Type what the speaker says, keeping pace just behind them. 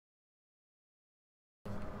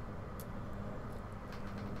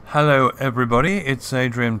Hello everybody, it's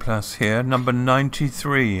Adrian Plass here, number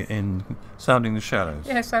 93 in Sounding the Shallows.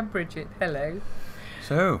 Yes, I'm Bridget. Hello.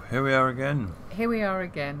 So, here we are again. Here we are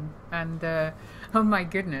again, and oh my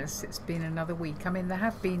goodness, it's been another week. I mean, there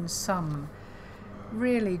have been some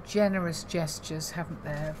really generous gestures, haven't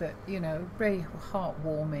there, that, you know, very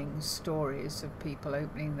heartwarming stories of people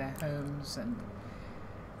opening their homes and...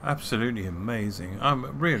 Absolutely amazing.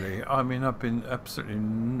 I've been absolutely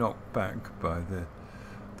knocked back by the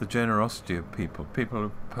generosity of people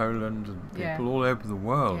of Poland and people all over the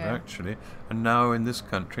world, actually, and now in this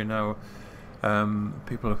country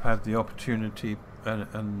people have had the opportunity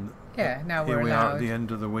and now here we're we allowed. are at the end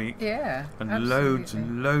of the week, and loads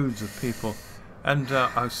and loads of people, and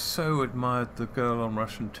I so admired the girl on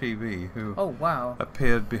Russian TV who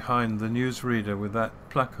appeared behind the newsreader with that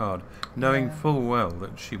placard, knowing full well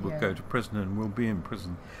that she would go to prison and will be in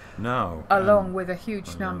prison now, along with a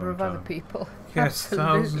huge number of other people. Yes,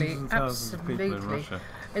 absolutely, thousands of people in Russia.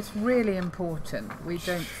 It's really important we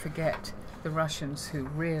don't forget the Russians, who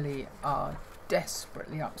really are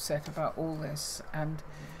desperately upset about all this and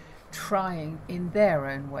trying in their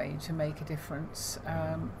own way to make a difference.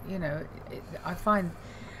 I find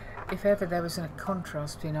if ever there was a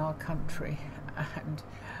contrast between our country and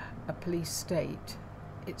a police state,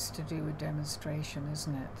 it's to do with demonstration,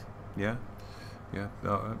 isn't it? Yeah.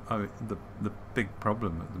 The big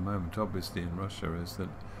problem at the moment, obviously, in Russia is that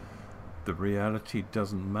the reality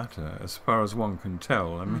doesn't matter as far as one can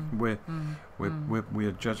tell. I mean,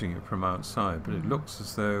 we're judging it from outside, but it looks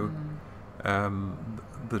as though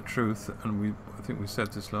the truth, and I think we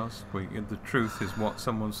said this last week, the truth is what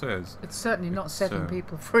someone says. It's certainly not setting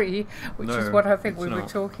people free, which is what I think we were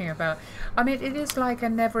talking about. I mean, it is like a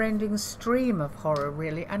never-ending stream of horror,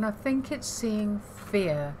 really, and I think it's seeing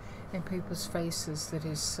fear in people's faces that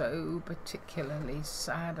is so particularly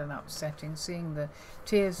sad and upsetting, seeing the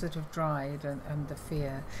tears that have dried and the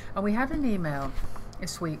fear. And we had an email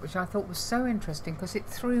this week which I thought was so interesting because it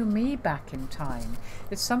threw me back in time.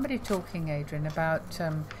 It's somebody talking, Adrian, about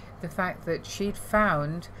the fact that she'd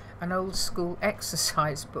found an old school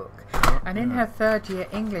exercise book, and in her third year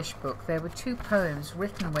English book there were 2 poems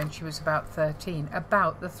written when she was about 13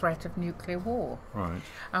 about the threat of nuclear war. Right.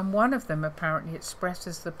 And one of them apparently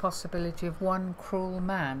expresses the possibility of one cruel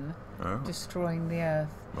man destroying the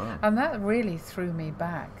earth. Wow. And that really threw me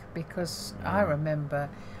back because I remember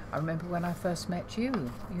when I first met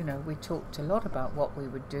you, you know, we talked a lot about what we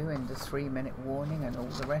would do in the 3-minute warning and all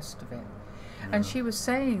the rest of it. And she was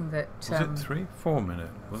saying that... Was it 4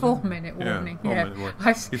 minute? 4-minute warning, yeah. 4-minute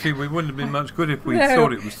warning. You see, we wouldn't have been much good if we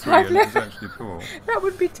thought it was 3 and it was actually 4. That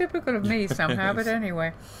would be typical of me somehow, but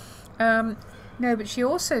anyway. No, but she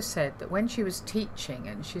also said that when she was teaching,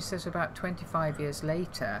 and she says about 25 years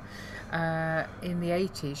later, in the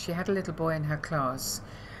 80s, she had a little boy in her class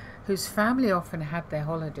whose family often had their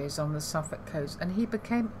holidays on the Suffolk coast, and he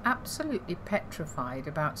became absolutely petrified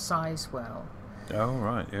about Sizewell. Oh,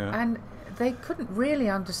 right, yeah. And they couldn't really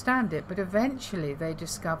understand it, but eventually they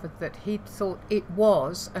discovered that he'd thought it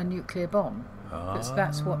was a nuclear bomb.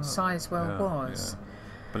 That's what Sizewell was. Yeah.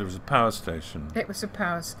 But it was a power station. It was a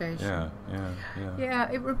power station. Yeah,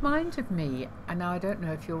 it reminded me, and I don't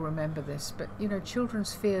know if you'll remember this, but, you know,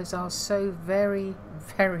 children's fears are so very,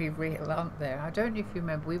 very real, aren't they? I don't know if you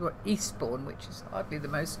remember, we were at Eastbourne, which is hardly the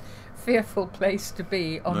most fearful place to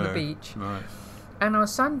be on the beach. Right. And our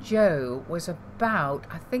son Joe was about,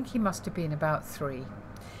 I think he must have been about 3.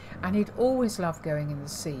 And he'd always loved going in the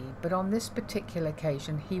sea, but on this particular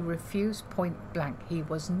occasion he refused point blank. He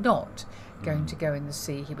was not going to go in the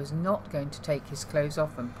sea. He was not going to take his clothes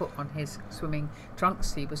off and put on his swimming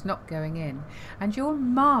trunks. He was not going in. And your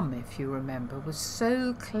mum, if you remember, was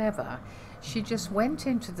so clever. She just went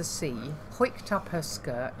into the sea, hoiked up her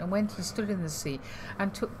skirt and went and stood in the sea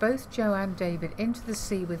and took both Joe and David into the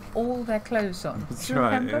sea with all their clothes on. That's do you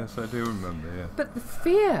right, remember? yes, I do remember, yeah. But the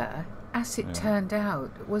fear, as it turned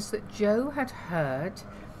out, was that Joe had heard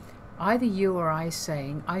either you or I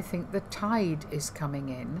saying, I think the tide is coming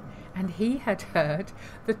in, and he had heard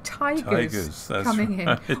the tigers coming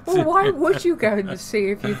right. in. Well, why would you go in the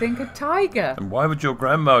sea if you think a tiger? And why would your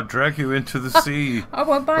grandma drag you into the sea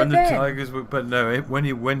well, when the tigers were... But no,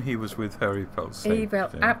 when he was with her, he felt safe. He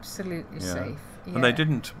felt absolutely safe. Yeah. And they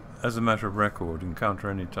didn't, as a matter of record, encounter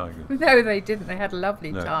any tigers. No, they didn't. They had a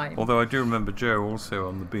lovely time. Although I do remember Joe also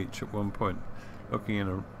on the beach at one point, looking in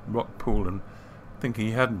a rock pool and thinking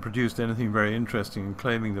he hadn't produced anything very interesting and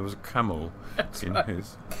claiming there was a camel in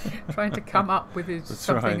his... Trying to come up with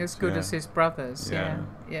something as good as his brothers.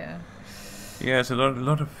 Yeah, it's a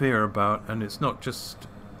lot of fear about, and it's not just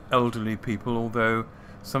elderly people, although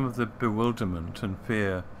some of the bewilderment and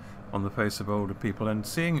fear on the face of older people, and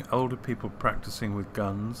seeing older people practicing with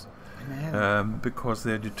guns. Because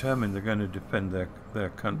they're determined they're going to defend their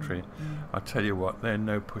country. I tell you what, they're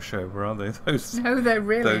no pushover, are they? No, they're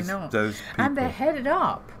really not. Those people. And they're headed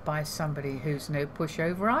up by somebody who's no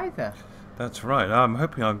pushover either. That's right. I'm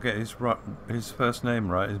hoping I'll get his first name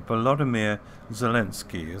right. It's Volodymyr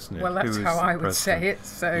Zelensky, isn't it? Well, that's how I would say it.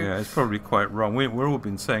 So yeah, it's probably quite wrong. We've all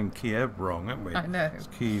been saying Kiev wrong, haven't we? I know. It's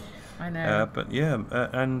Kiev. I know. But yeah,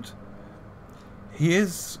 and he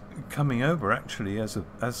is coming over actually as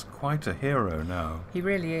quite a hero now. He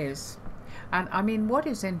really is. And I mean, what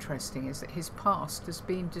is interesting is that his past has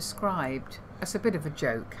been described as a bit of a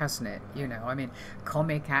joke, hasn't it? You know, I mean,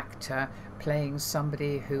 comic actor playing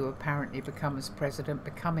somebody who apparently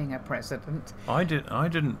becoming a president. I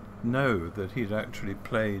didn't know that he'd actually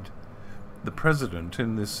played the president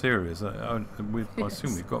in this series. I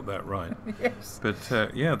assume we got that right. Yes.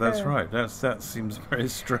 But yeah, that's right. That seems very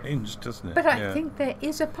strange, doesn't it? But I think there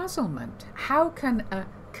is a puzzlement. How can a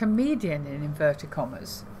comedian, in inverted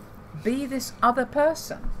commas, be this other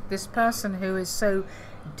person? This person who is so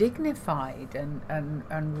dignified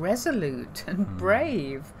and resolute and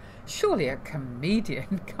brave. Surely a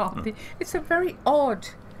comedian can't be. It's a very odd.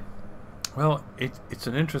 Well, it's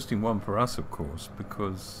an interesting one for us, of course,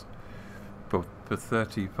 because for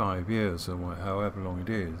 35 years or however long it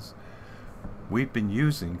is, we've been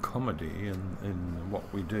using comedy in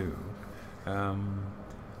what we do,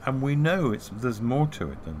 and we know there's more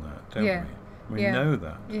to it than that, don't we? We know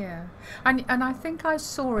that. Yeah, and I think I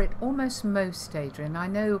saw it almost most, Adrian. I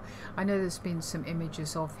know there's been some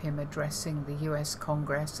images of him addressing the U.S.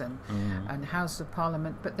 Congress and House of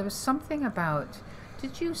Parliament, but there was something about.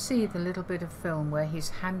 Did you see the little bit of film where he's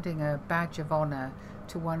handing a badge of honour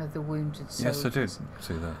to one of the wounded soldiers? Yes, I did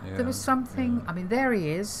see that. Yeah. There was something. I mean, there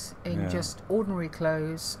he is in just ordinary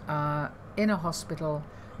clothes, in a hospital,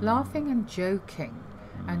 laughing and joking,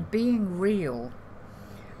 and being real,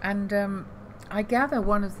 and. I gather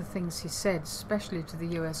one of the things he said, especially to the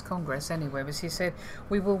US Congress anyway, was he said,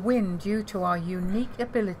 "We will win due to our unique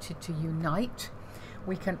ability to unite.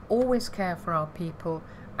 We can always care for our people,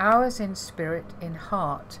 ours in spirit, in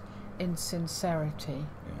heart, in sincerity."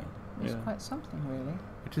 It's quite something, really.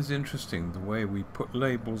 It is interesting the way we put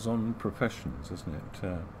labels on professions, isn't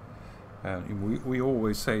it? We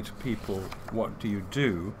always say to people, "What do you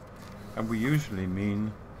do?" And we usually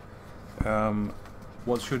mean,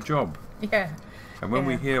 "What's your job?" Yeah. And when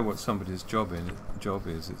we hear what somebody's job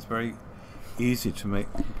is, it's very easy to make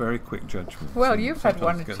very quick judgments. Well, you've had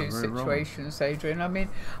one or two situations, Adrian. I mean,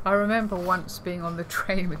 I remember once being on the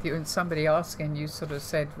train with you and somebody asking, you sort of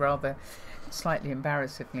said rather slightly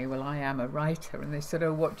embarrassedly, "Well, I am a writer." And they said,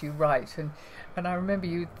 "Oh, what do you write?" And I remember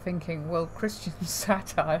you thinking, well, Christian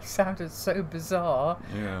satire sounded so bizarre.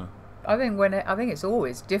 Yeah. I think it's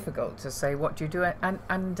always difficult to say what do you do, and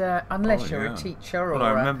unless you're a teacher or. Well, I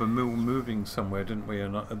remember moving somewhere, didn't we?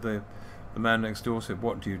 And the man next door said,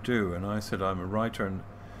 "What do you do?" And I said, "I'm a writer." And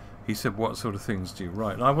he said, "What sort of things do you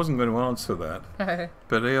write?" And I wasn't going to answer that,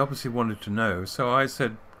 but he obviously wanted to know. So I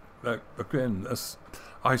said, again,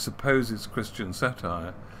 I suppose it's Christian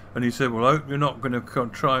satire. And he said, "Well, I hope you're not going to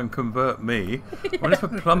try and convert me." Well, if a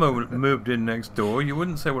plumber moved in next door, you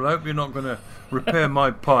wouldn't say, "Well, I hope you're not going to repair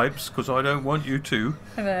my pipes because I don't want you to."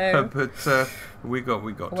 No. But we got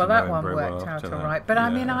well, to know that him one very worked well out after all that. right. But yeah, I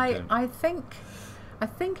mean, I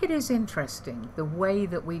think it is interesting the way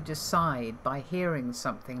that we decide by hearing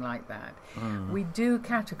something like that. We do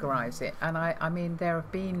categorise it, and I mean, there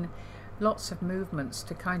have been lots of movements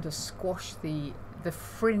to kind of squash the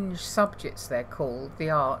fringe subjects, they're called, the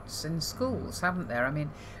arts in schools, haven't there? I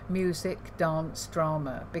mean, music, dance,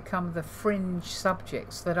 drama become the fringe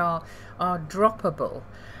subjects that are droppable.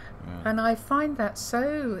 And I find that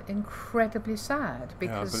so incredibly sad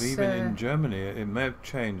because I believe in Germany, it may have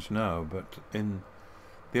changed now, but in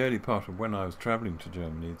the early part of when I was travelling to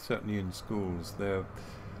Germany, certainly in schools,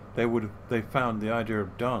 they found the idea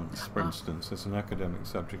of dance, for instance, as an academic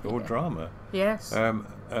subject, or drama. Yes.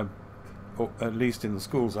 Or at least in the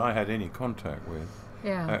schools I had any contact with.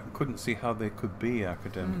 Yeah. Couldn't see how they could be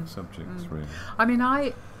academic subjects, really. I mean,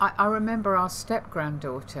 I remember our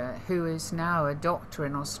step-granddaughter, who is now a doctor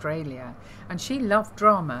in Australia, and she loved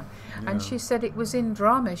drama. And she said it was in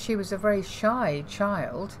drama. She was a very shy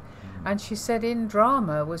child. And she said in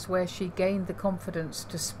drama was where she gained the confidence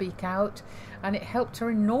to speak out. And it helped her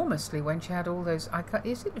enormously when she had all those...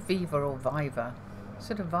 is it Viva or Viva? Is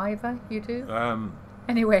it a Viva you do?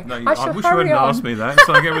 Anyway, No, I wish you hadn't asked me that. It's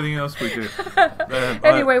like everything else we do.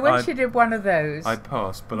 Anyway, when she did one of those, I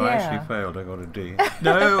passed, but I actually failed. I got a D.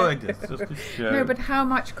 No, I just a show. No, but how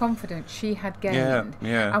much confidence she had gained.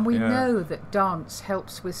 And we know that dance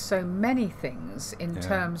helps with so many things in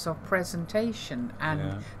terms of presentation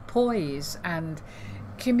and poise and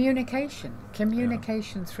communication.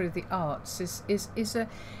 Communication through the arts is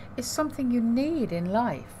something you need in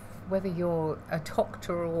life, whether you're a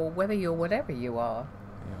doctor or whether you're whatever you are.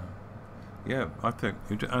 Yeah, I think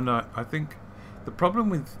you do. And I think the problem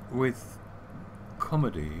with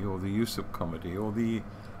comedy, or the use of comedy, or the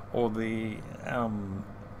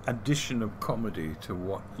addition of comedy to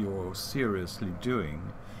what you're seriously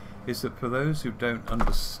doing, is that for those who don't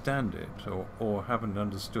understand it, or haven't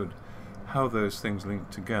understood how those things link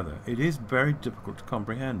together, it is very difficult to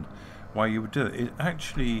comprehend why you would do it. It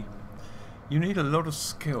actually, you need a lot of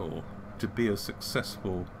skill to be a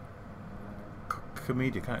successful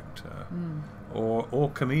comedic actor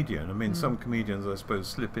or comedian. I mean, some comedians, I suppose,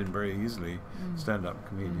 slip in very easily, stand-up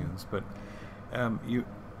comedians, but you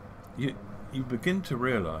begin to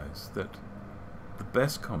realise that the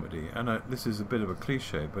best comedy, and this is a bit of a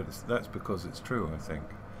cliche, but that's because it's true, I think.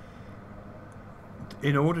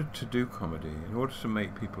 In order to do comedy, in order to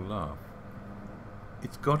make people laugh,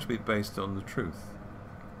 it's got to be based on the truth.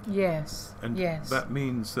 Yes. And that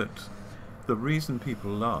means that the reason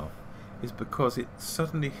people laugh is because it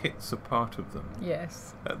suddenly hits a part of them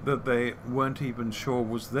that they weren't even sure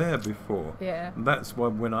was there before. And that's why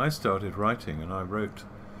when I started writing, and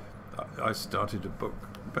I started a book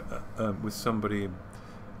with somebody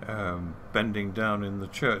bending down in the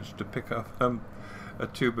church to pick up a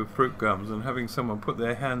tube of fruit gums, and having someone put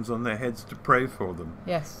their hands on their heads to pray for them.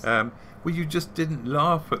 Well, you just didn't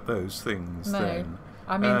laugh at those things then.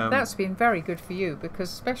 I mean, that's been very good for you,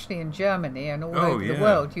 because especially in Germany and all over the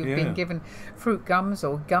world, you've been given fruit gums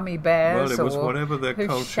or gummy bears. Well, it was whatever the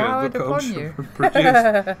culture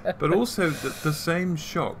produced. But also the same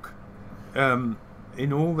shock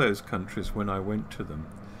in all those countries when I went to them.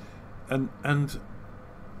 And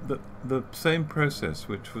the same process,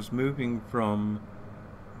 which was moving from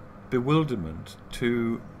bewilderment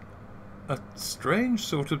to a strange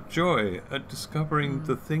sort of joy at discovering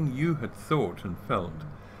the thing you had thought and felt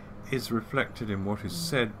is reflected in what is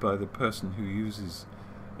said by the person who uses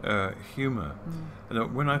humour.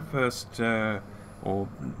 And when I first, or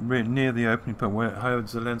near the opening point, where Howard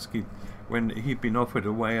Zelensky, when he'd been offered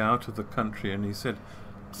a way out of the country, and he said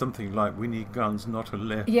something like, "We need guns, not a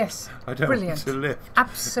lift." Yes, I don't want a lift.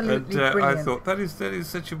 Absolutely and, brilliant. I thought that is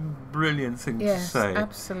such a brilliant thing to say.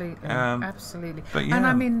 Absolutely, absolutely. But and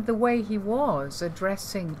I mean, the way he was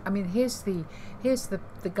addressing, I mean, here's the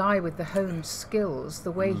guy with the honed skills.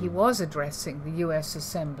 The way he was addressing the U.S.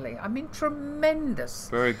 Assembly. I mean, tremendous.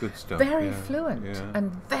 Very good stuff. Very fluent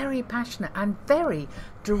and very passionate and very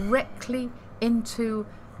directly into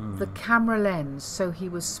the camera lens. So he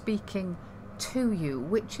was speaking to you,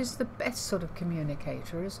 which is the best sort of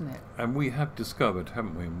communicator, isn't it? And we have discovered,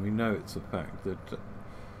 haven't we, and we know it's a fact, that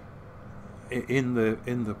in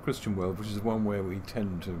the Christian world, which is one where we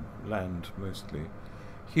tend to land mostly,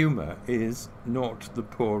 humour is not the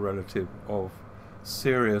poor relative of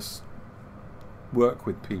serious work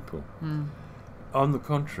with people. On the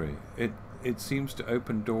contrary, it seems to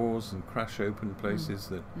open doors and crash open places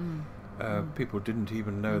that people didn't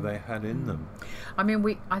even know they had in them. I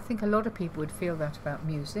mean, I think a lot of people would feel that about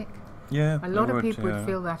music. Yeah, a lot of people would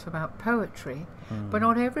feel that about poetry, but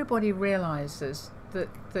not everybody realises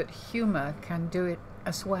that humour can do it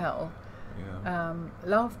as well.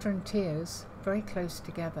 Laughter and tears very close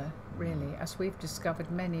together, really, as we've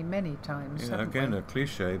discovered many, many times. Again, a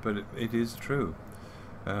cliche, but it is true.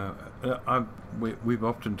 We've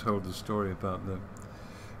often told the story about the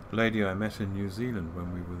lady I met in New Zealand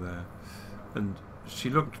when we were there, and she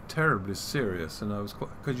looked terribly serious, and I was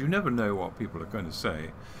because you never know what people are going to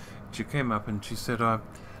say. She came up and she said,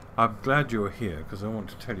 I'm glad you're here because I want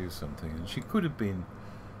to tell you something. And that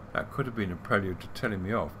could have been a prelude to telling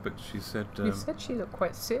me off, but she said... you said she looked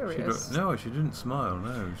quite serious. She didn't smile,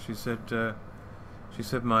 no. She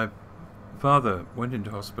said, my father went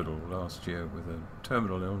into hospital last year with a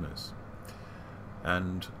terminal illness,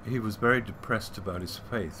 and he was very depressed about his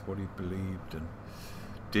faith, what he believed, and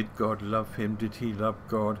did God love him? Did he love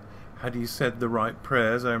God? Had he said the right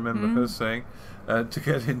prayers, I remember her saying, to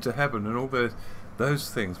get into heaven, and all those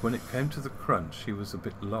things. When it came to the crunch, he was a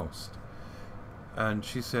bit lost. And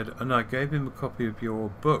she said, and I gave him a copy of your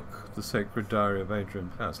book, The Sacred Diary of Adrian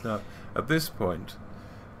Plass. Now, at this point,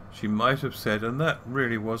 she might have said, and that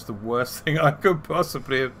really was the worst thing I could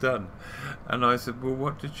possibly have done. And I said, well,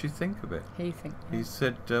 what did she think of it? He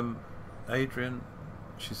said, Adrian,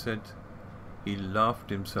 she said he laughed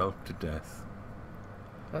himself to death.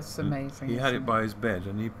 That's amazing. He had it by his bed,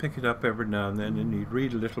 and he'd pick it up every now and then, and he'd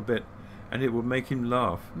read a little bit, and it would make him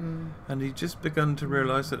laugh. And he'd just begun to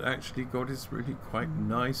realise that actually God is really quite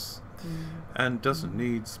nice, and doesn't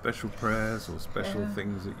need special prayers or special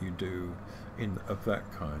things that you do of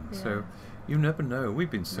that kind. So you never know.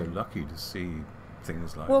 We've been so lucky to see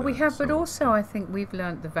things like that. Well, we have, but also I think we've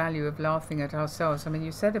learnt the value of laughing at ourselves. I mean,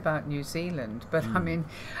 you said about New Zealand, but I mean,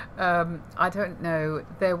 I don't know.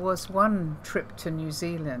 There was one trip to New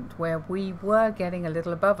Zealand where we were getting a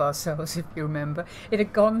little above ourselves, if you remember. It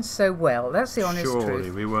had gone so well. That's the honest truth.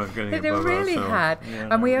 Surely we weren't getting above ourselves. It really had.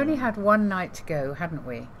 And we only had one night to go, hadn't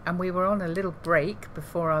we? And we were on a little break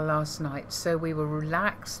before our last night, so we were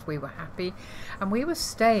relaxed, we were happy, and we were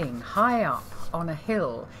staying high up on a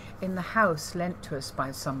hill in the house lent to us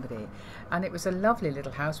by somebody, and it was a lovely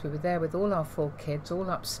little house. We were there with all our 4 kids, all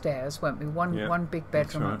upstairs, weren't we? One big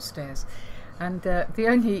bedroom upstairs. And the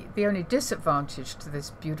only disadvantage to this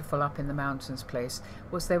beautiful up in the mountains place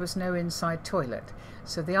was there was no inside toilet.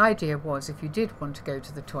 So the idea was, if you did want to go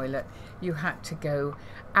to the toilet, you had to go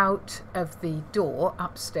out of the door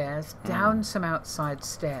upstairs, down some outside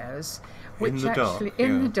stairs, which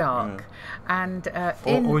in the dark, and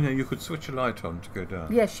or no, you could switch a light on to go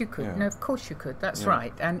down. Yes, you could. No, of course you could. That's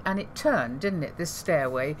right. And it turned, didn't it? This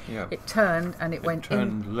stairway. Yeah. It turned and it went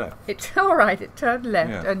turned in. Left. It turned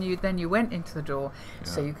left, and you went into the door,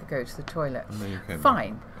 so you could go to the toilet. And then you came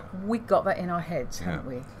Fine. back. We got that in our heads, haven't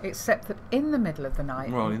we? Except that in the middle of the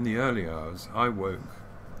night. Well, in the early hours, I woke,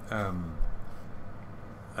 and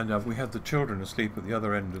we had the children asleep at the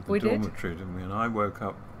other end of the dormitory, didn't we? And I woke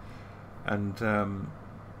up, and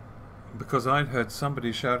because I'd heard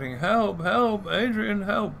somebody shouting, "Help! Help! Adrian,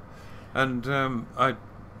 help!" And I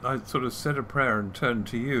sort of said a prayer and turned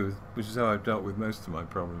to you, which is how I've dealt with most of my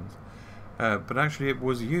problems. But actually, it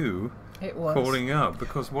was you. It was calling out,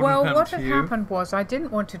 because what had happened was I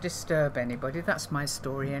didn't want to disturb anybody. That's my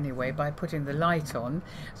story anyway, by putting the light on.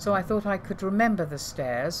 So I thought I could remember the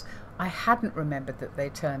stairs. I hadn't remembered that they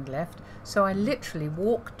turned left, so I literally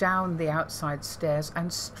walked down the outside stairs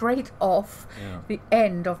and straight off the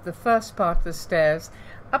end of the first part of the stairs,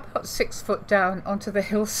 about 6 foot down onto the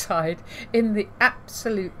hillside in the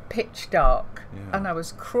absolute pitch dark. And I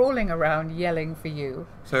was crawling around yelling for you.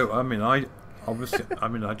 So obviously,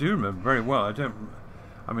 I do remember very well. I don't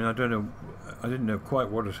know. I didn't know quite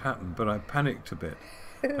what had happened, but I panicked a bit,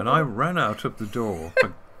 and I ran out of the door,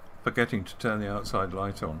 forgetting to turn the outside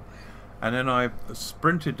light on, and then I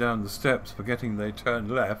sprinted down the steps, forgetting they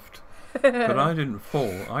turned left, but I didn't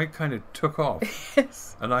fall. I kind of took off,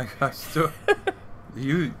 and I still.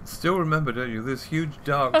 You still remember, don't you? This huge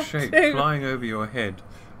dark shape flying over your head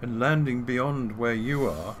and landing beyond where you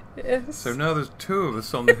are. Yes. So now there's 2 of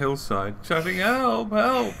us on the hillside shouting, "Help!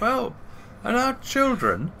 Help! Help!" And our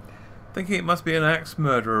children, thinking it must be an axe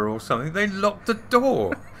murderer or something, they locked the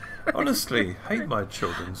door. Honestly, hate my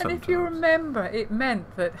children sometimes. And if you remember, it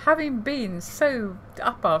meant that having been so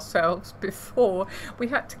up ourselves before, we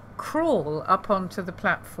had to crawl up onto the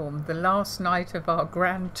platform the last night of our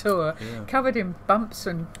grand tour, covered in bumps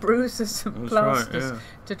and bruises and plasters,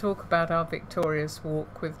 to talk about our victorious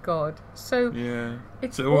walk with God. So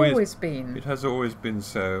it's always been. It has always been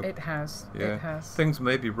so. It has. Yeah. It has. Things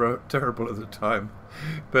may be terrible at the time,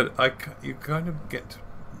 but you kind of get to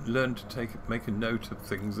learn to make a note of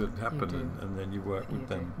things that happen, and then you work with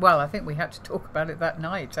them. Well, I think we had to talk about it that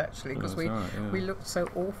night, actually, because we looked so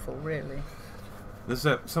awful, really. There's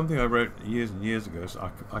something I wrote years and years ago,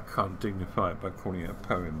 so I can't dignify it by calling it a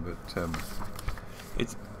poem, but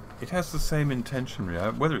it has the same intention,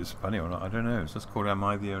 really. Whether it's funny or not, I don't know. It's just called "Am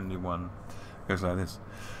I the Only One?" It goes like this: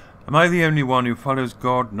 Am I the only one who follows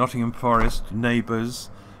God, Nottingham Forest, neighbours,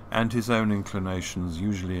 and his own inclinations,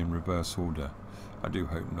 usually in reverse order? I do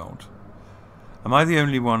hope not. Am I the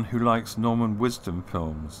only one who likes Norman Wisdom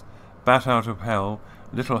films, Bat Out of Hell,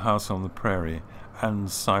 Little House on the Prairie,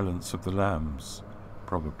 and Silence of the Lambs?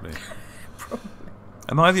 Probably.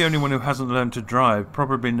 Am I the only one who hasn't learned to drive,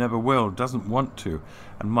 probably never will, doesn't want to,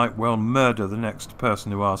 and might well murder the next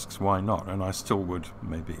person who asks why not, and I still would,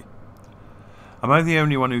 maybe? Am I the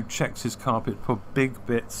only one who checks his carpet for big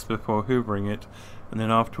bits before hoovering it, and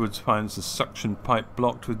then afterwards finds the suction pipe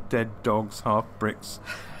blocked with dead dogs, half bricks,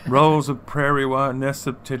 rolls of prairie wire, nests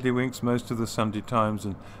of tiddlywinks most of the Sunday Times,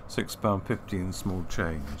 and £6.50 in small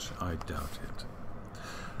change? I doubt it.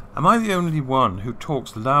 Am I the only one who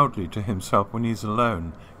talks loudly to himself when he's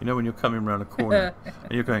alone? You know, when you're coming round a corner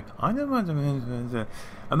and you're going, "I don't want to,"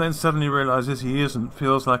 and then suddenly realises he isn't,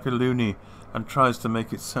 feels like a loony, and tries to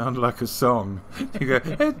make it sound like a song. You go,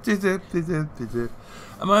 am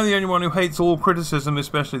I the only one who hates all criticism,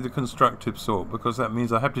 especially the constructive sort, because that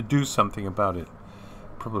means I have to do something about it?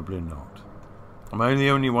 Probably not. Am I the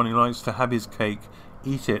only one who likes to have his cake,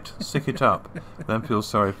 eat it, sick it up, then feel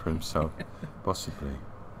sorry for himself? Possibly.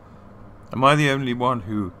 Am I the only one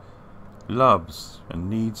who loves and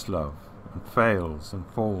needs love, and fails and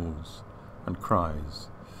falls and cries,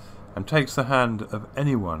 and takes the hand of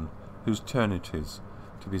anyone whose turn it is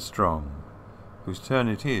to be strong, whose turn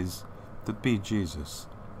it is to be Jesus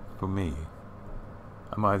for me?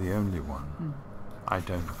 Am I the only one? I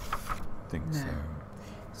don't think so.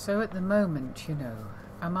 So at the moment,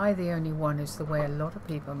 am I the only one is the way a lot of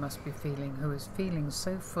people must be feeling, who is feeling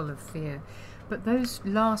so full of fear. But those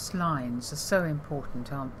last lines are so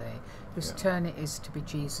important, aren't they? Whose turn it is to be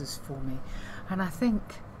Jesus for me. And I think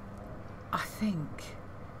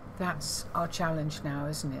that's our challenge now,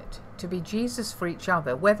 isn't it? To be Jesus for each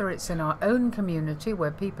other, whether it's in our own community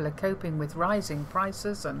where people are coping with rising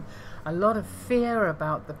prices and a lot of fear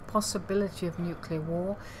about the possibility of nuclear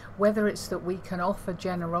war, whether it's that we can offer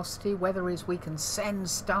generosity, whether it's we can send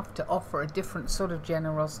stuff to offer a different sort of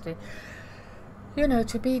generosity.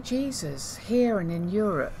 To be Jesus here and in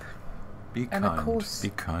Europe. Be and kind. Of course, be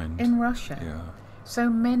kind. In Russia. Yeah. So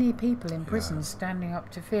many people in prison standing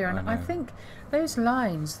up to fear. And I think those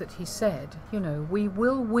lines that he said, we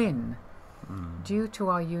will win due to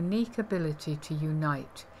our unique ability to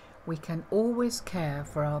unite. We can always care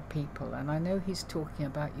for our people. And I know he's talking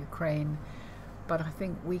about Ukraine, but I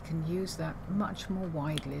think we can use that much more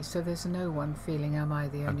widely, so there's no one feeling, am I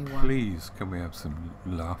the only one? Please, can we have some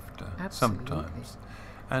laughter? Absolutely. Sometimes.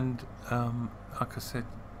 And, like I said,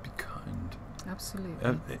 be kind.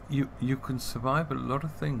 Absolutely. You can survive a lot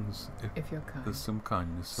of things if you're kind. There's some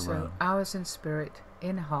kindness around. So ours in spirit,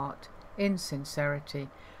 in heart, in sincerity,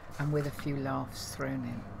 and with a few laughs thrown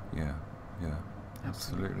in. Yeah,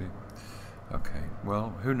 absolutely. Okay, well,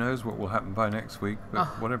 who knows what will happen by next week, but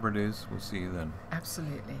whatever it is, we'll see you then.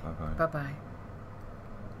 Absolutely. Bye-bye. Bye-bye.